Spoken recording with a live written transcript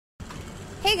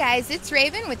Hey guys, it's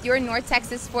Raven with your North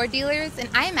Texas Ford dealers, and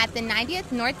I am at the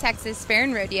 90th North Texas Fair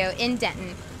Rodeo in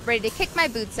Denton, ready to kick my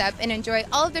boots up and enjoy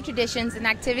all of the traditions and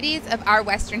activities of our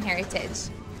Western heritage.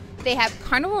 They have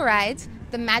carnival rides,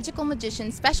 the Magical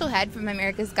Magician Special Head from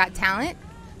America's Got Talent,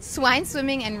 swine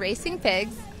swimming and racing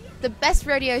pigs, the best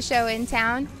rodeo show in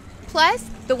town, plus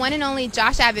the one and only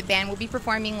Josh Abbott Band will be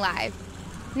performing live.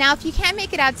 Now, if you can't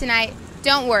make it out tonight,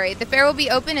 don't worry, the fair will be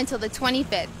open until the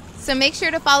 25th. So make sure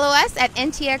to follow us at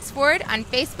NTX Ford on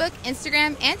Facebook,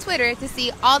 Instagram, and Twitter to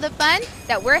see all the fun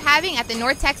that we're having at the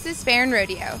North Texas Fair and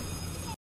Rodeo.